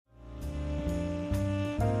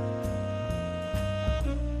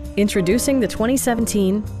Introducing the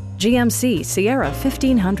 2017 GMC Sierra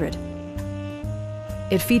 1500.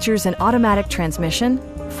 It features an automatic transmission,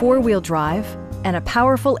 four-wheel drive, and a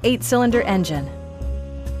powerful 8-cylinder engine.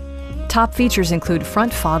 Top features include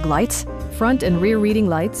front fog lights, front and rear reading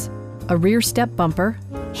lights, a rear step bumper,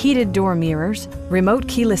 heated door mirrors, remote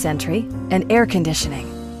keyless entry, and air conditioning.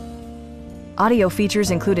 Audio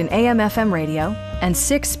features include an AM/FM radio and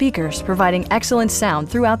 6 speakers providing excellent sound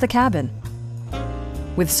throughout the cabin.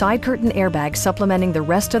 With side curtain airbags supplementing the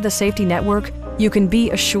rest of the safety network, you can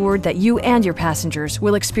be assured that you and your passengers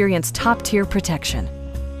will experience top-tier protection.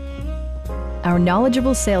 Our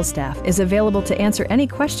knowledgeable sales staff is available to answer any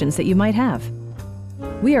questions that you might have.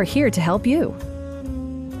 We are here to help you.